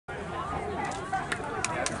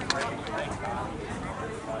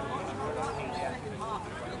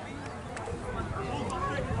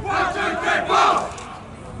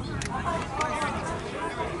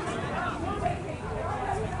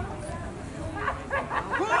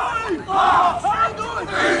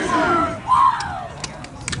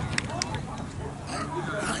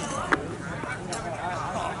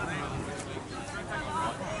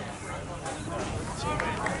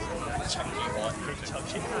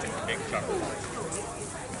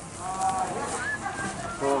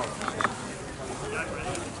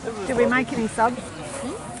Did we make any subs?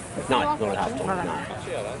 No, not at half time.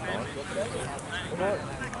 No.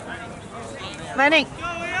 Lenny.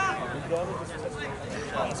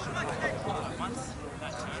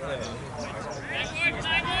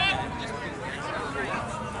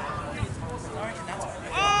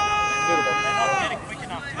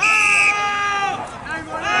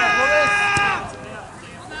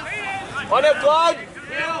 On it, blood!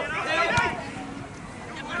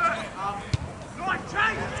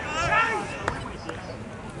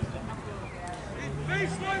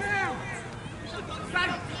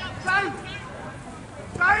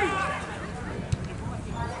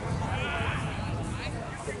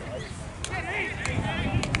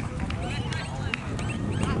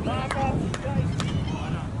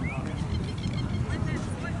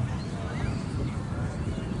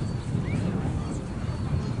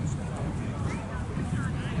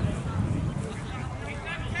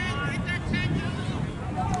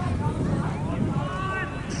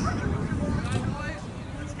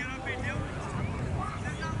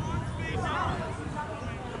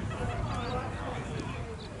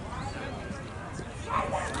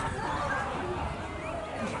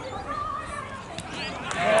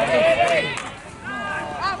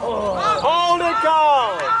 Hold it,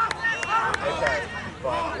 Carl! Okay,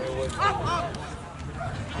 fine.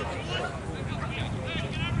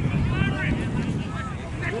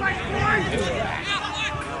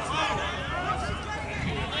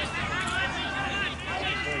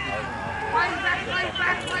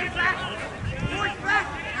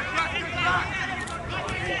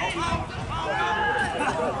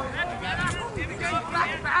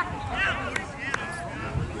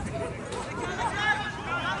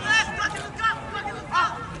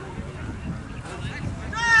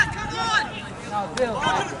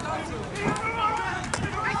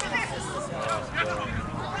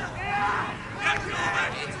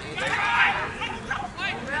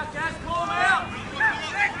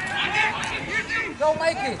 Don't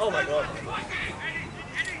make it. Oh my God.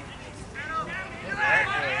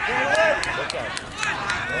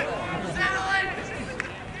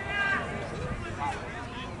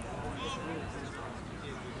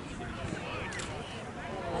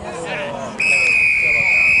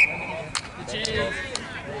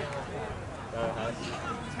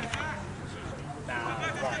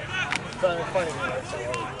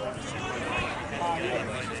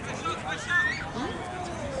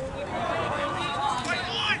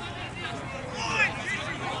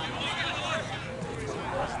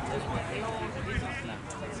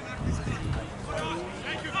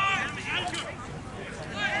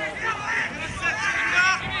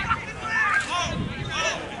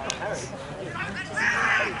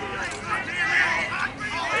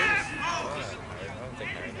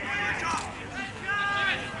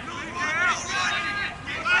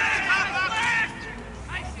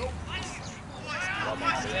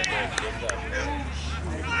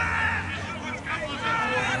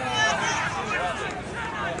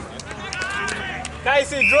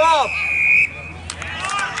 Casey, drop!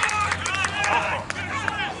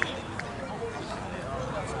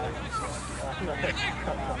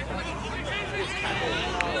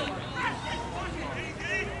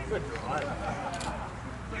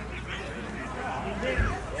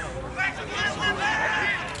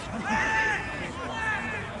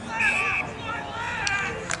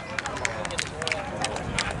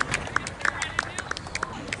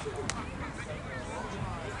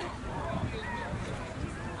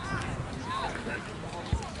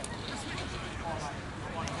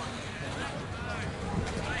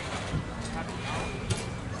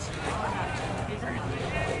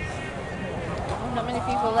 Not many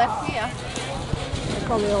people left here. They're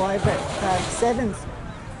probably all over at Sevens.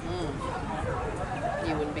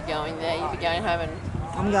 You wouldn't be going there. You'd be going home and...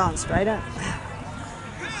 I'm going straight up.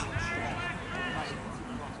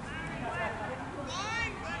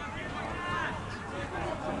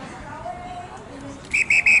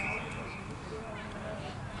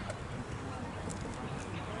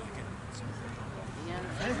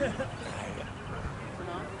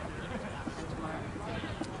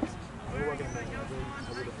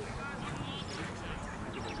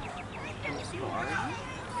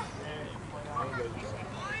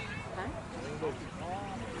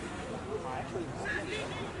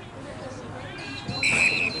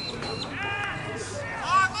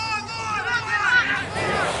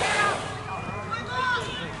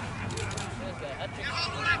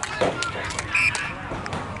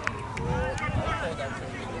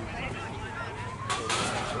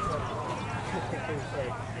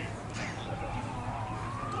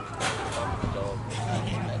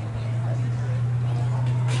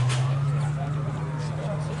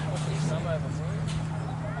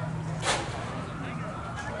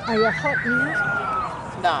 Are you hot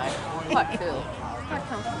now? No, quite cool. Quite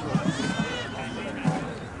comfortable.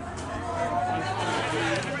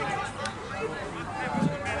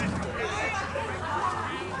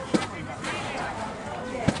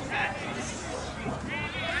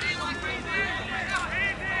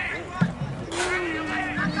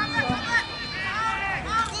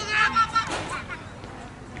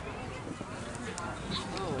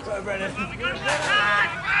 Go, Brennan.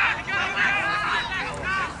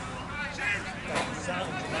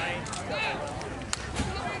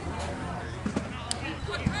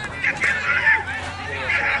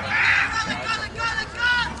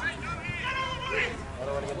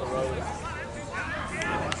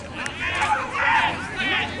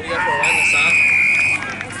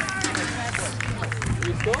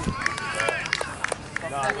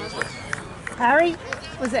 Harry?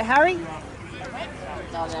 Was it Harry?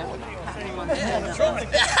 No, no. I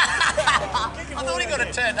thought he got a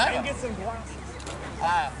turn over.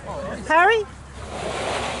 Harry?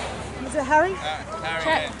 Was it Harry?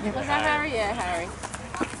 Check. Was that Harry? Yeah, Harry.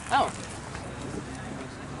 Oh.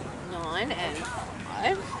 9 and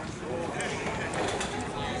 5.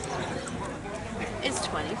 It's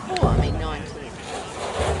 24. I mean 19.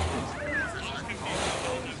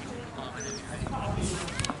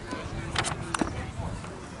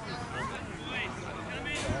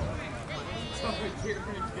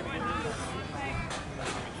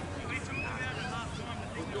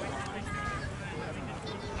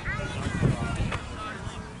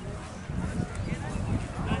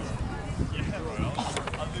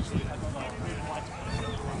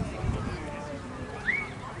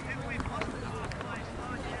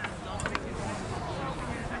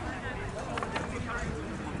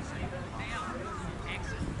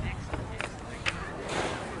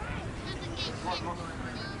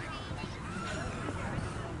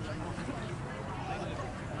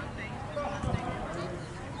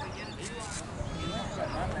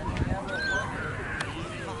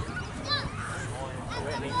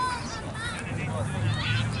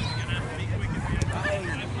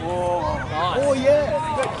 Oh yeah,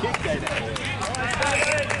 good kick there.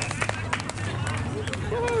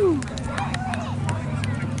 Woo!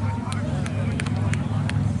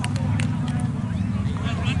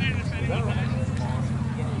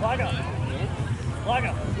 Lager.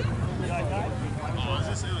 Lager.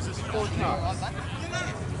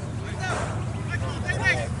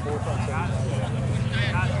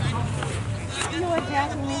 You were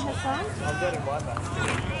attacking me, Hassan? I'm getting one back.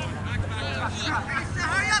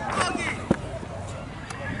 Hurry up, Doggy!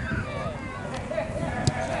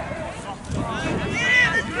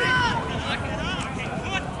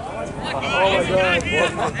 Oh my God.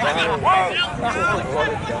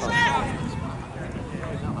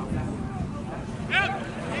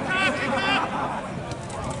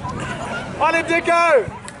 On him, Dicko!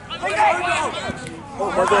 Oh my God! Oh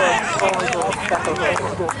my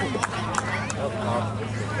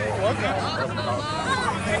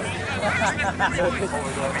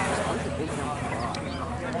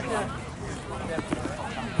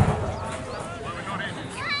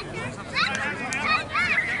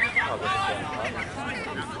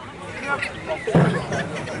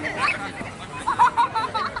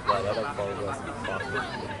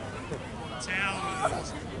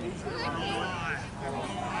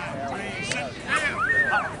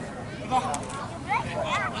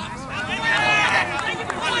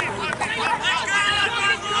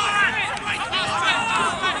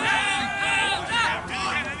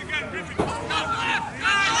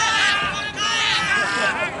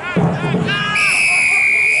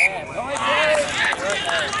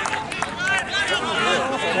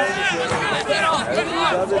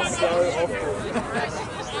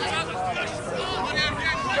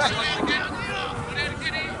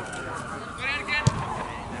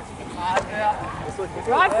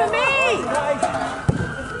Right for me!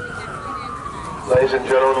 Ladies and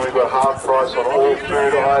gentlemen, we've got half price on all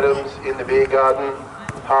food items in the beer garden.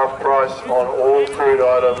 Half price on all food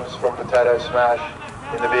items from Potato Smash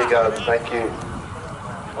in the beer garden. Thank you.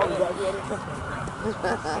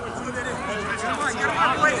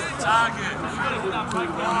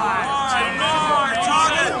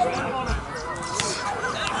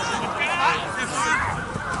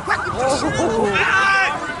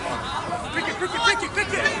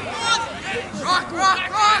 Pick it! Rock!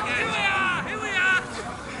 Here we are!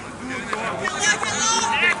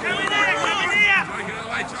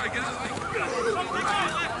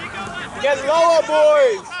 Get lower,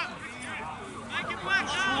 boys! Good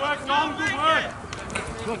work, Tom. Good work.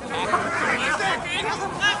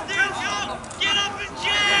 Get up and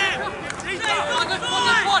jam!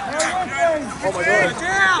 Oh my God.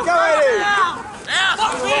 Down! Go Eddie! Down!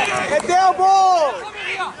 Head down, ball!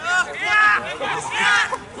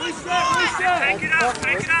 Take it up,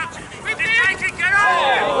 take it up! Take it, get on!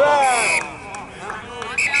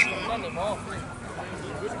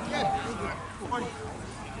 Yeah.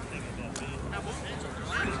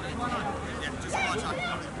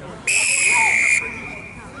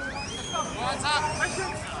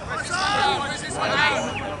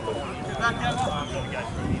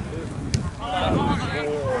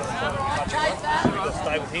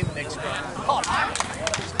 Stay with him next round.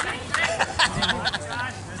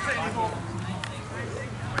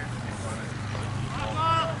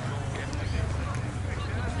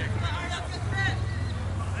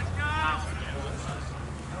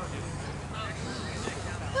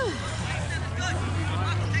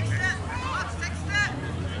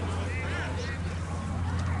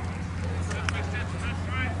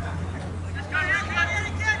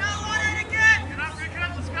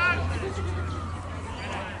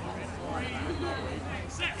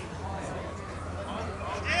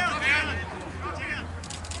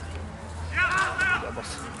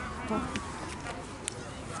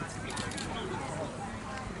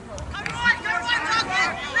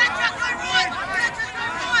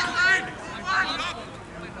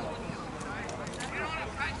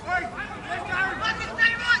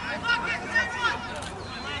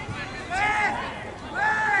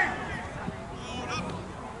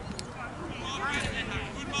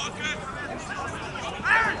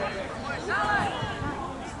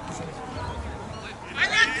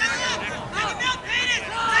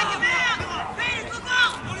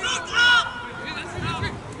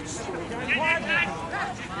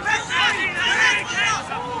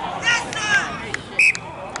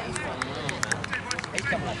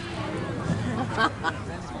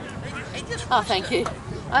 Oh, thank you.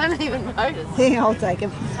 I don't even notice. Yeah, I'll take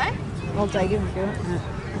him. Hey? I'll take him if you want. No.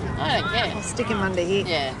 I don't care. I'll stick him under here.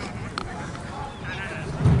 Yeah.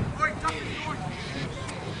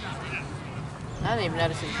 I don't even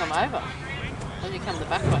notice him come over. Then you come the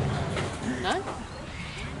back way. No?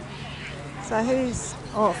 So who's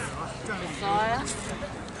off? Messiah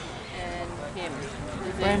and him.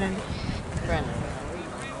 Who's he? Brennan. Brennan.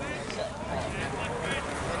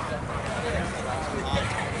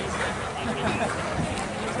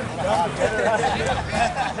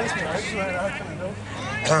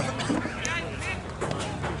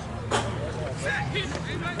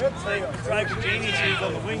 Dragon Genius used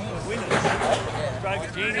on the wing for winners. Dragon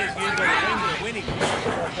Genius used on the wing for winning.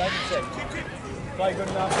 Play good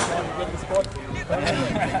enough to get the spot.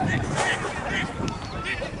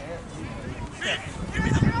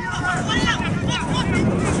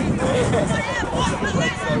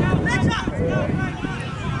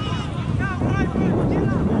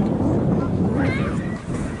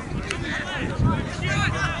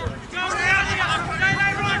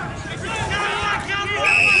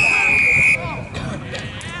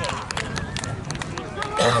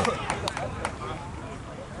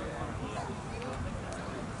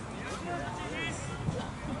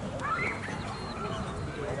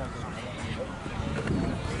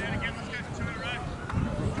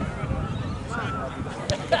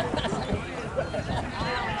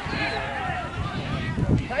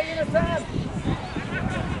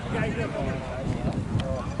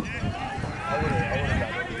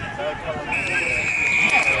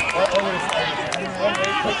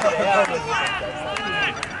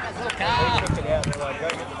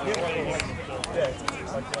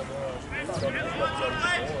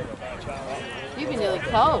 You've been nearly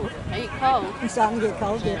cold. Are you cold? I'm starting to get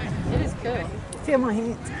cold yet. It is cool. Feel my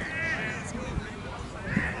hands.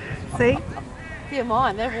 See? Feel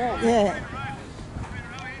mine, they're warm. Yeah.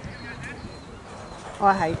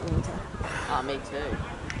 I hate winter. Oh, me too.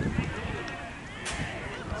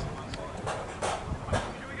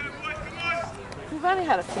 We've only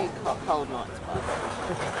had a few cold nights, but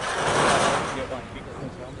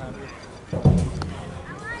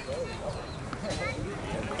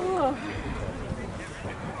oh.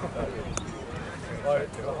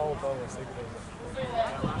 The whole time was sick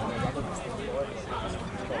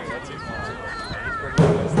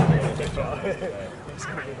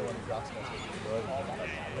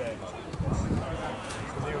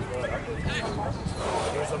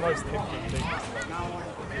It was the most tempting thing.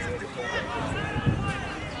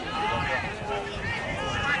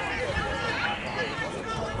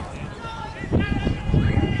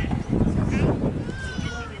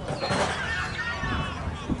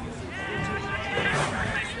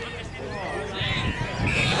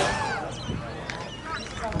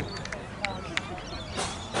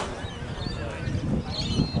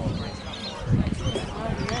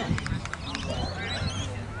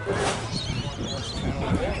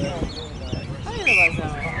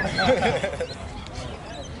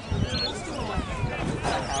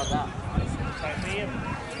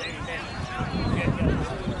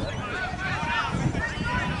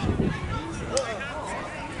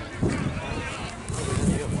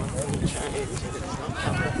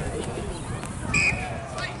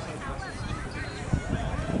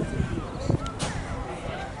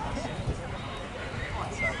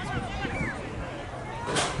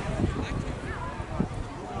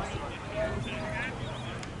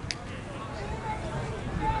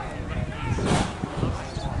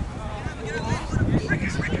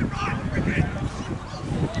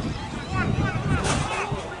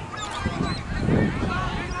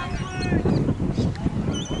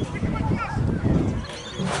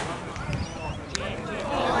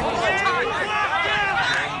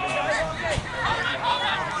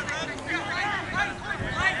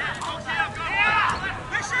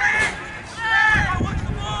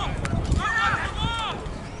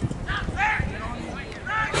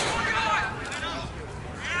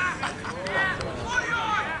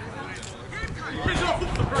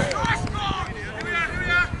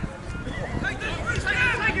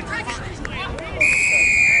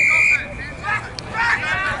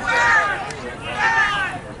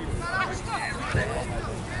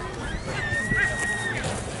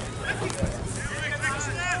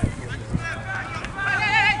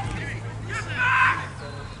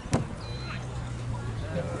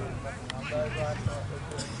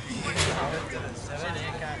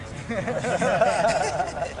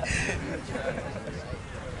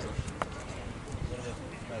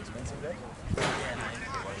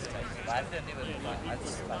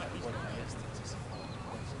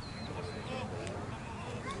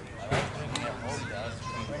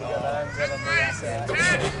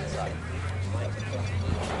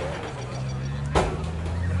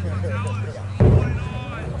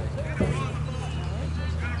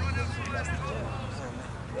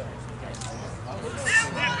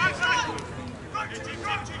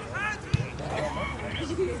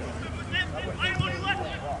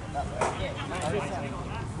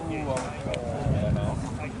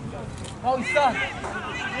 Oh, son!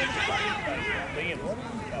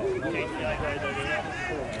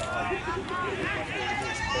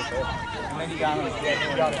 And then you got him.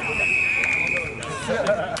 Yeah, you got him.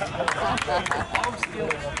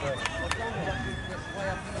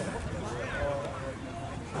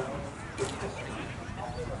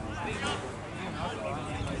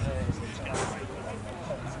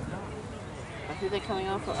 Who they're coming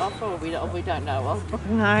off or we don't know of.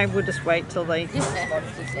 No, we'll just wait till they... It's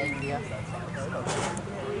just easier.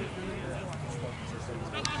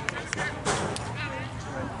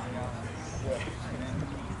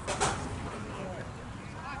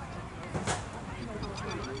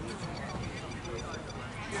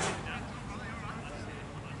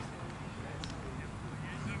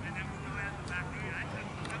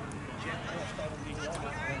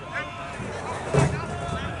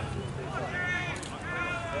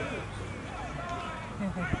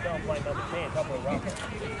 Go and play number 10, top of the run.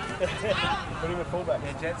 Put him a fullback.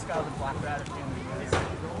 Yeah, Jet's got the black rat.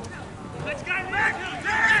 Let's go, Mac!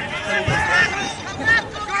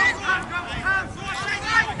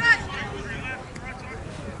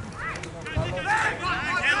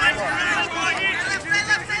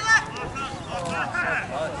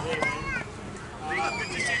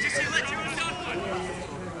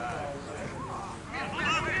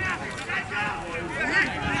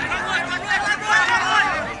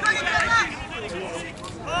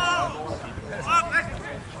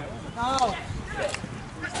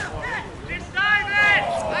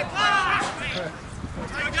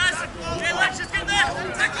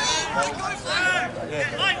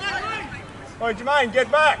 Oi, Jermaine,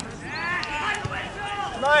 get back!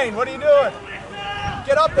 Jermaine, what are you doing?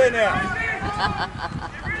 Get up there now!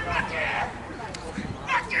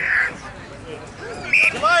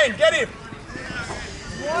 Jermaine, get him!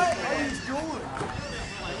 What are you doing?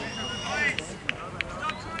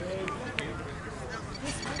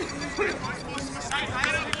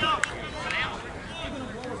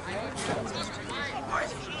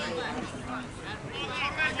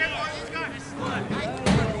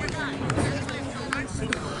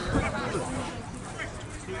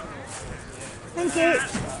 Thank you.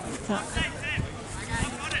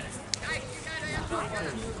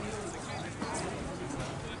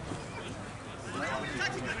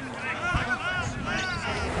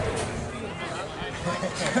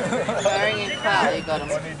 Firing in car, you got him.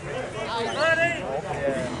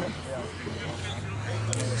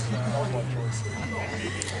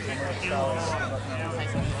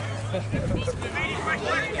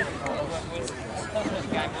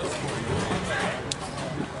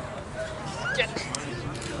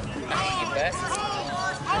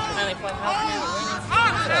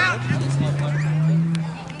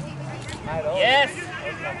 Yes!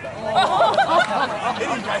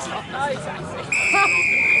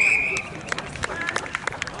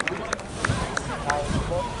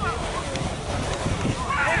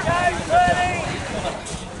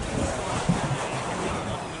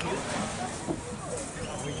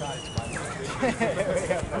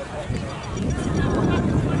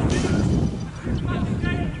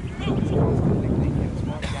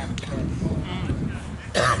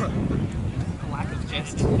 Lack of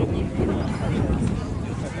jest.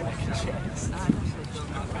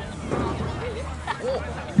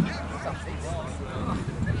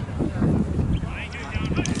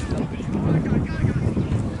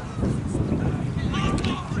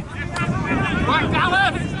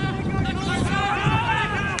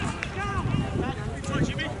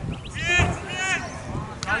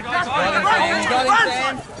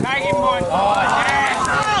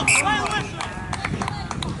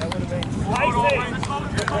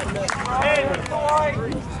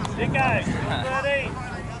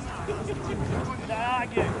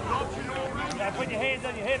 Put your hands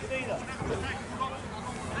on your hips either.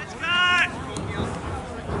 Let's go!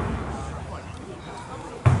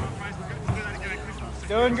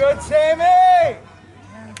 Doing good, Sammy!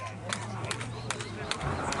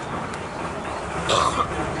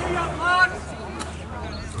 Come on!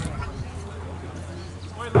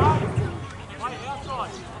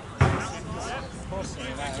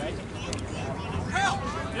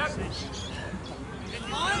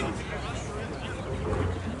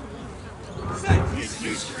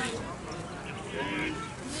 Yes,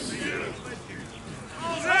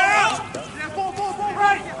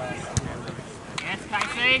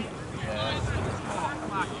 Casey.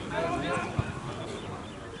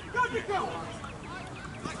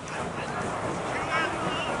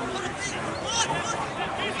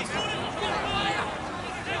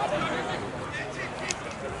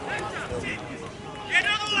 Get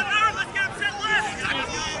another one, Aaron. Let's get him set left.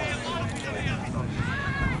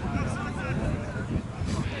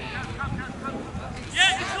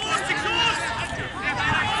 Yeah, exhaust, exhaust.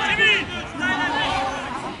 Jimmy.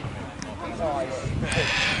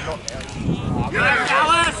 Go,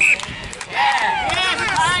 Dallas. Yeah,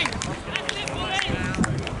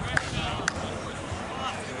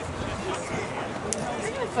 I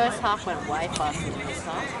think the first half went way faster than this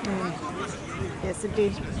half. Yes, it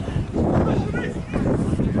did. I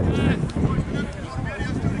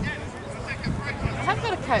have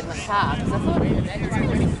got a coat in the car because I thought it was going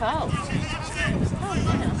to be fouled.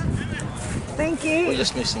 Thank We're you.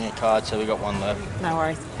 just missing a card, so we got one left. No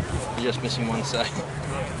worries. We're just missing one, so.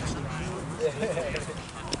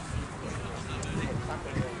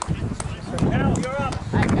 Al, you're up.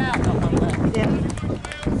 Hey, Cal, got one left. Yeah.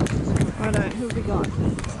 Righto, who have we got?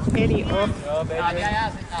 Eddie off.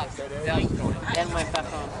 Then went back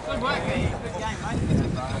on. Good work. Good game,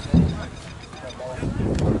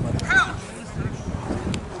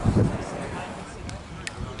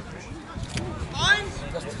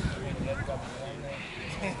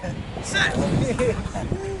 Set.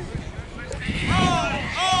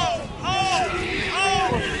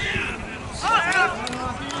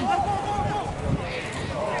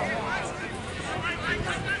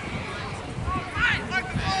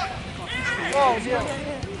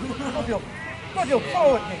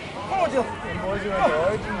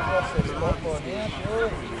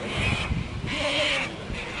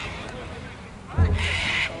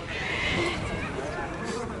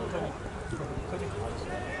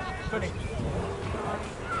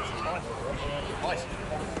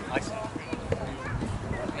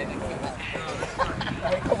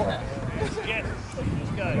 Yes,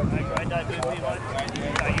 let's go. Hey, great day, good for you, mate.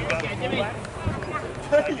 So you go fullback.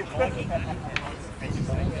 So you Mikey. And you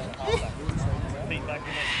feet back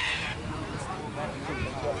in it.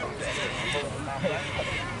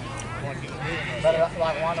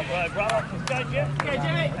 Right, brother, let's go, Jeff. Yeah,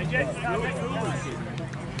 Jimmy. Hey, Jeff, go, Jeff.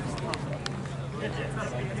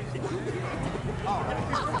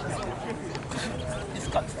 This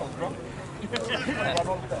cut's still drunk. We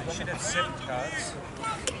should have 7 cards.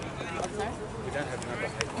 We don't have another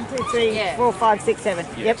 1, 2, 3, Yeah. 4, 5, 6, 7.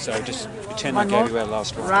 Yep. So just pretend One I gave more. you our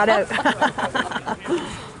last one. Righto.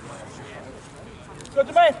 Good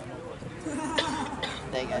to me.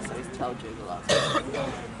 There you go, so he's told you the last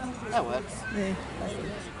one. That works. Yeah.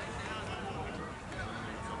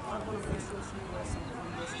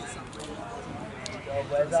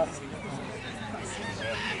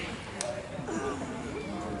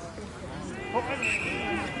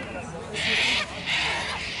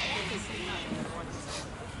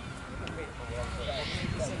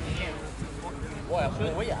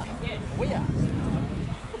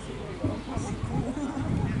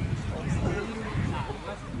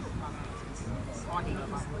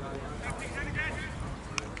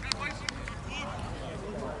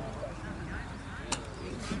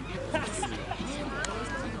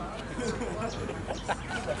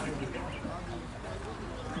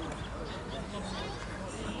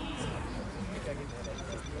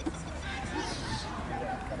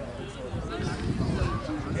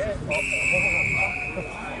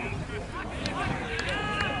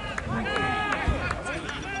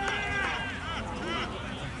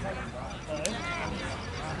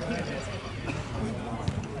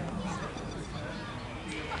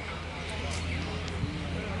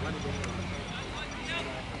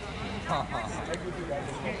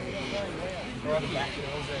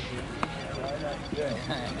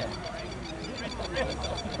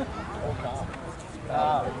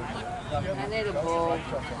 I need a ball.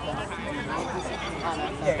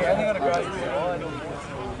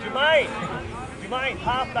 Jermaine,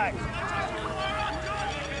 halfback.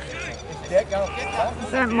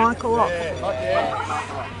 Is that Michael off?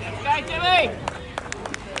 Go, Jimmy.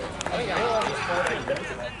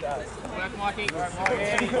 Work, Mikey.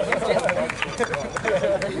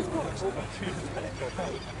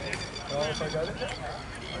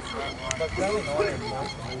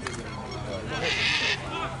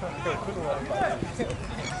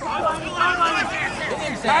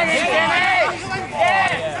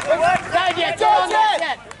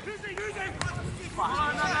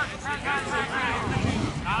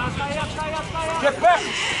 Get back!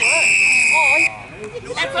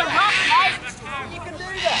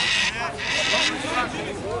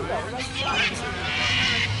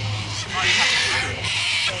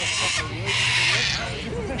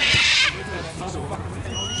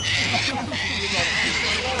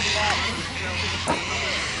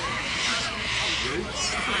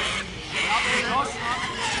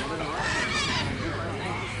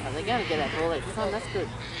 trying to get that ball each time. That's good.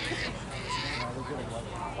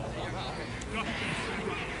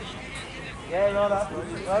 Yeah, right up.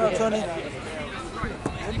 Right up, Tony.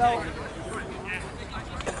 Window.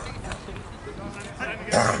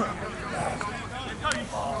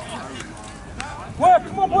 Work!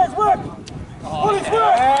 Come on, boys, work! Boys,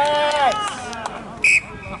 work! Yes!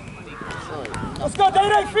 Let's go,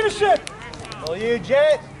 Day-Day, finish it! All you,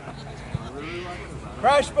 Jet.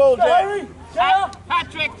 Crash ball, Jet. Hurry!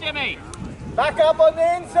 Patrick, Jimmy. Back up on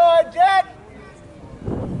the inside, Jet.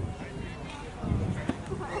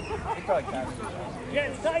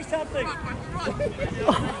 Yeah, say something.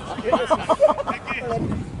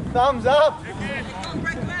 Thumbs up.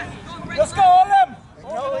 Let's go, all them.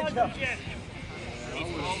 Acknowledge them.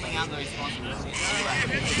 Holding out the responsibility.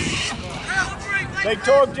 Big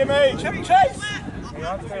talk, Jimmy. Chip chase. He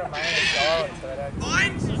wants to remain silent, so they don't.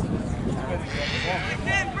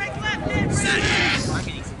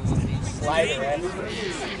 Later, eh?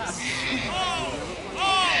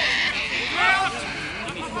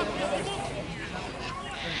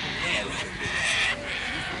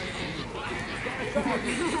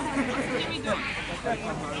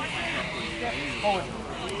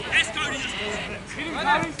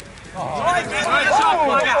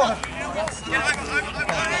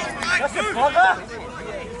 That's a bugger.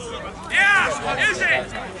 Yeah, use it.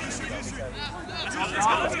 Let's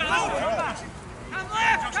go. Come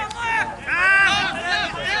left.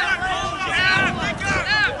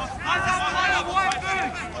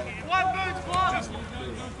 One boot close.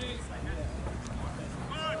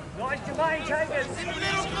 Nice, Jermaine, take it.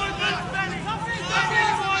 Little blue boot, Benny.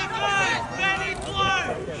 Benny blue.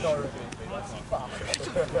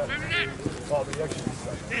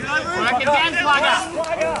 Work again, Slugger.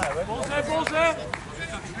 Ball's there.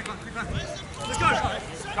 Let's go.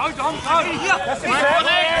 Go, Dom, go. That's it, Work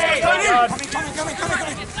Jet. for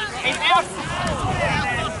these. He's out.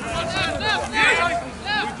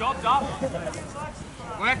 Good job, Duff.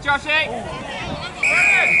 Work, Joshy.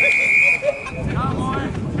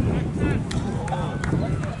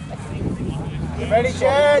 Ready,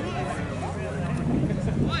 Jet.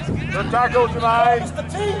 Good tackle, Jermaine. It's the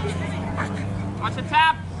team. Watch the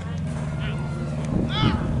tap.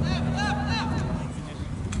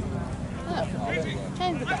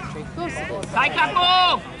 Change the battery. Of course it is. Take that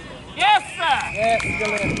ball. Yes, sir. Yes,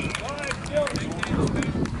 still in.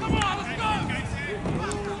 Come on, let's go.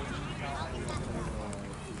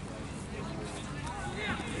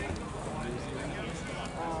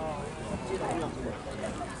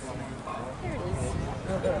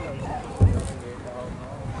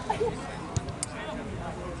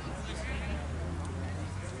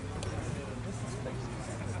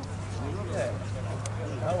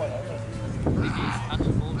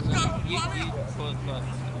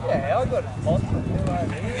 Yeah, I got monster.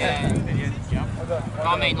 Yeah. I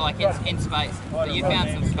mean, like in space. But you found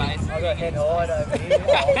some space. I got head high over here.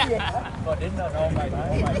 If I didn't, I'd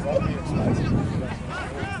almost rob you in space.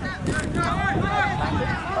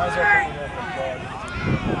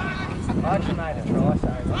 I actually made a try, so.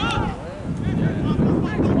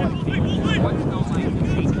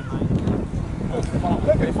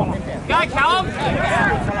 Go, Callum.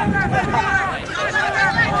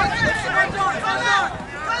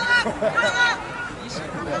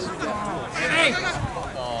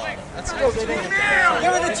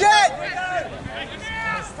 Give it the Jet!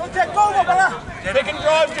 Go, Jet, go, brother! Pick and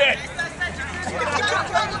drive, Jet.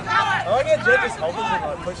 I like how Jet just hovers and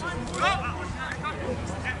like pushes.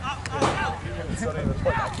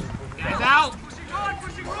 Hands out.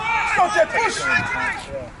 Go, Jet, push!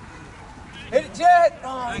 Hit it, Jet!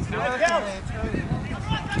 Oh, it's Go. There we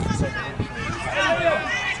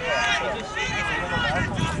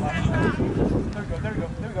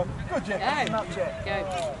go. Good, Jet. Go. Come up, Jet. Go.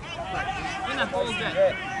 Win that ball,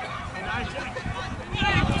 Jet.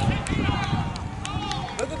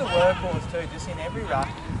 Look at the workhorse too, just in every ruck.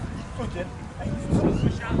 Good, Jet.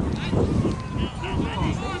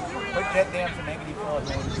 Put Jet down for -5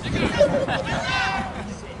 minutes.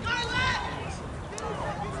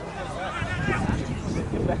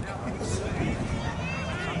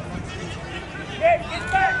 Get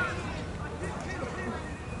back.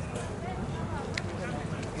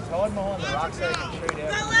 He's hiding behind the ruck so he can shoot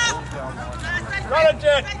out. Run it,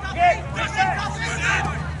 Jet. Get back.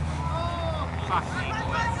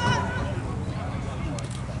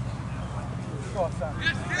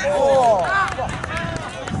 Oh!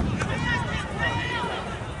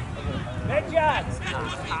 Head yard.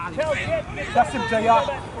 Tell Jet. That's him, JR.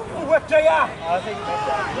 Good work, JR. I think that's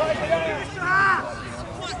that.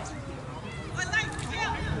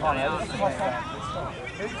 Oh, no, this is my fault.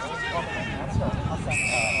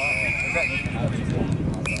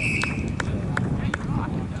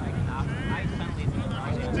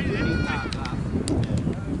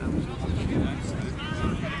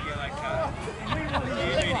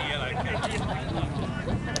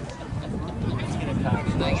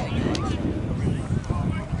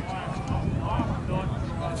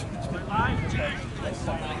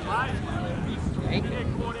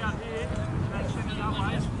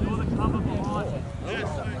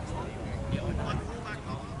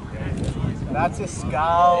 That's a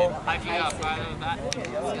skull. Hopefully you got a photo of that.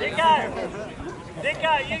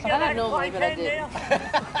 Dicko, you I don't normally, but I did.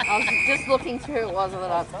 I was just looking through who it was, and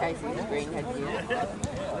I thought, Casey's green head gear.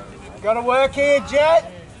 Got to work here,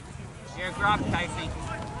 Jet. You're a grub, Casey. Do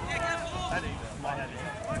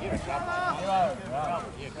you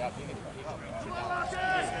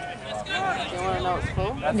want to know what it's for?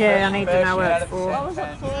 Yeah, I need to know what it's for. What was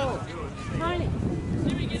it for? Tony.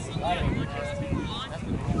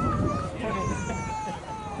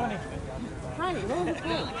 Tony, what was it for?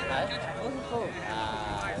 What was it for?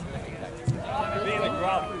 Being a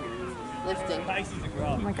grub. Lifting. Casey's a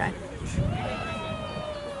grub. Okay.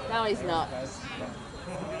 No, he's not.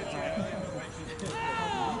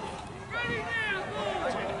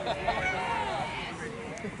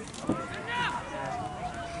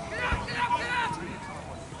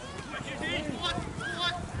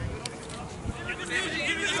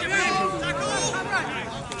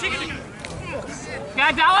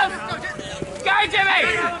 Go, Dallas! Go, Jimmy!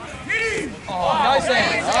 Oh, nice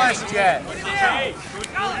hand. Nice, Jet.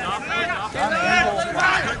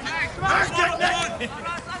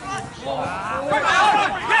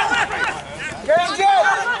 Get him, Jet!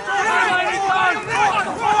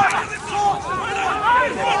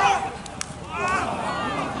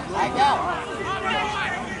 There you go.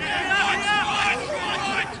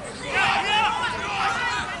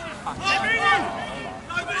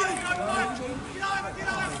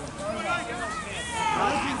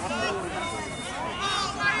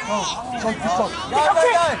 Go, go, go. Go,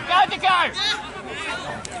 Go!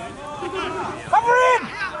 Cover in!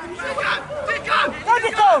 Go,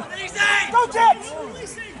 Nico! Go, Jet!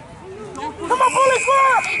 Come on, bullies,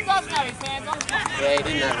 work! He does know his hands on. Yeah, he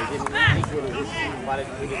didn't have it, didn't he? He could have, but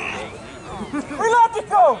he didn't. Reload,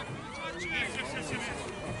 Nico!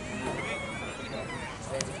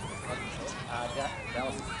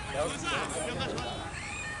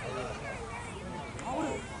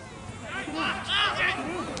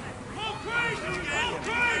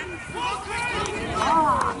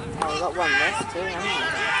 Oh, we've got one less too, haven't we?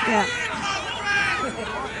 Yeah.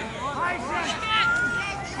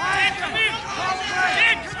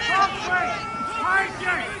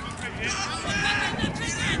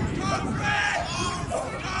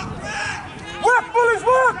 Work, bullies,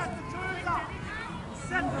 work!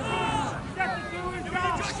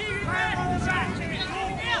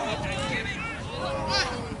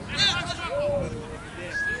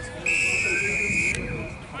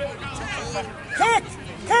 Kick!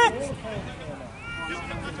 Kick!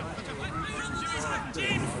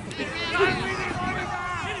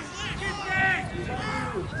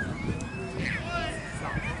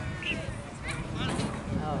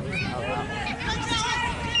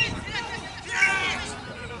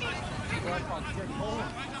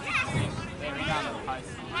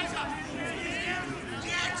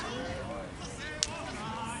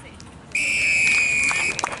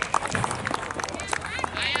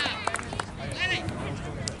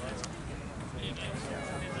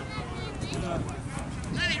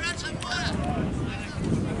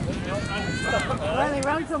 Only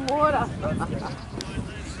run some water.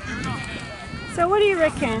 So what do you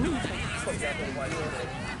reckon?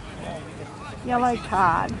 Yellow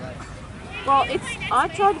card. Well, I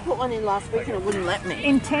tried to put one in last week and it wouldn't let me.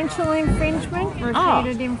 Intentional infringement,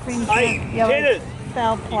 repeated infringement, Hey, yellow Kenneth,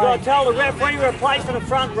 foul you got play. to tell the ref when you replace the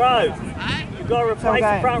front row. You've got to replace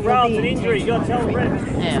the front row. It's an injury. You've got to tell the ref.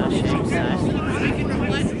 Yeah, I assume so.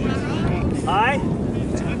 Hey?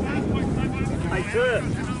 Hey, sir.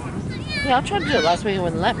 Yeah, I tried to do it last week and it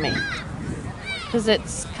wouldn't let me. Because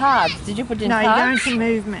it's cards. Did you put in No, you're going cards? to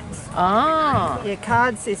movements. Oh. Yeah,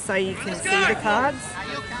 cards is so you can see the cards.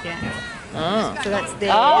 Yeah. Oh. So that's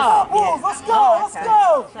theirs. Oh. Bulls, let's go, let's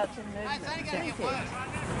go! So it's in movements. Thank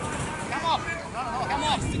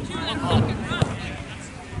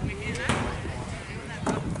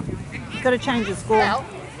you. Got to change the score.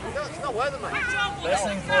 It's not worth it, mate. Best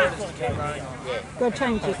thing for it is to keep running. Got to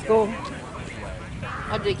change the score.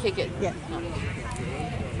 Oh, did he kick it? Yeah.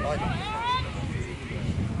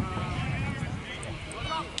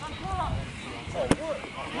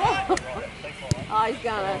 Oh, Oh, he's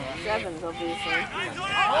going to sevens, obviously.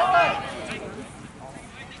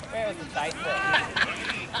 Where was the base there?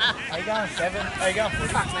 Are you going 7? Are you going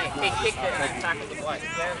 40? Fuck me, he kicked it and tackled the bloke.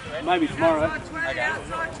 Maybe tomorrow. Okay.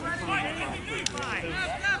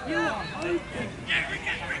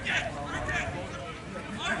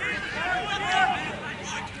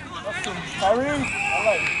 Hurry!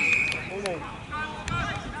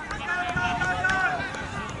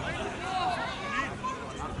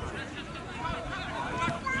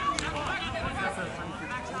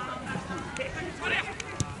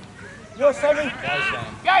 You're 7. Go,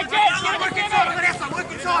 Jets! Work inside!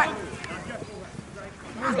 Work inside!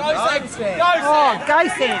 Go, Sam! Go, Oh, go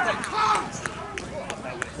Sam.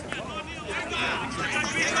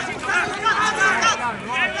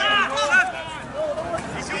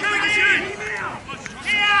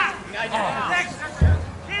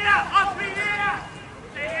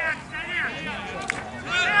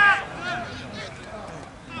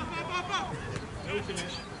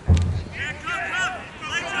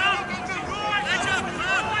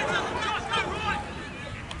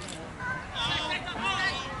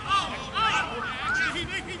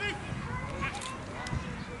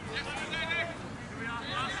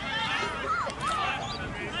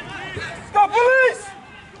 Go, police!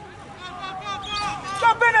 Go,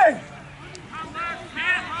 Benny!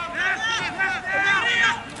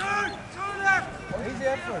 He's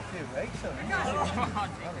out for a few weeks.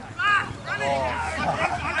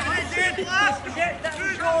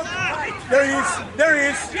 There he is! There he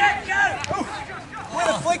is! Win a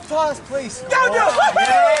flick pass, please. Go, Joe!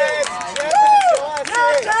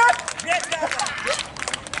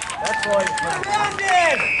 That's why he's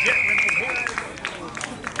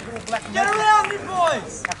Get around me,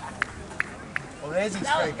 boys! Well, there's his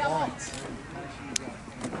 3 points.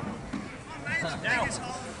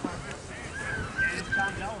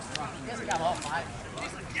 Just come off, mate.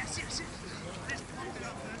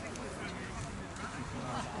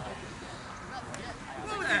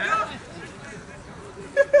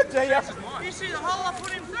 You see the hole I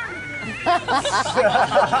put him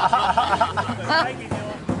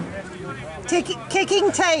through?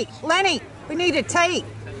 Kicking tee. Lenny, we need a tee.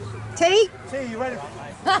 Tee? See, you ready?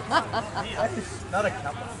 Not a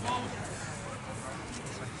couple.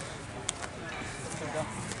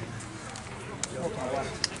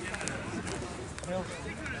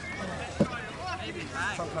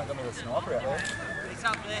 Sometimes I'm with a sniper out there. He's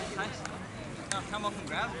up there, Case. Come off and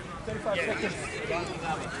grab him. 35 seconds.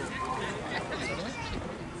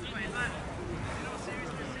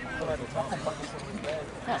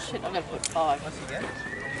 Oh shit, I'm going to put 5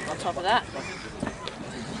 on top of that.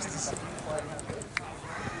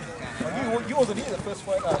 You wasn't here the first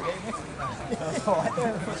game. That's all right.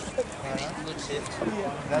 Good shift.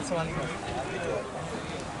 Yeah. That's the one you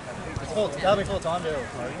got. That'll be full time, Daryl.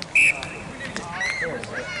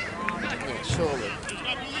 Yeah, surely.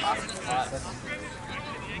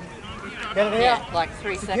 Get it Yeah, out. like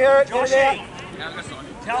 3 seconds. Get it out.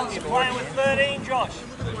 Tell him you're playing with 13, Josh.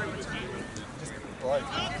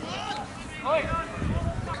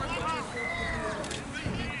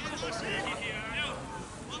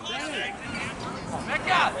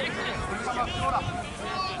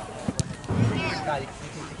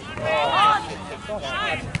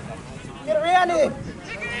 Get around him.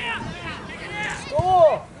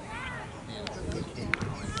 Score.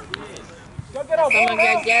 Go get our Someone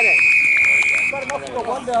go get it. Got enough to go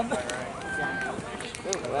 1 down.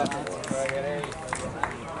 Ooh, that's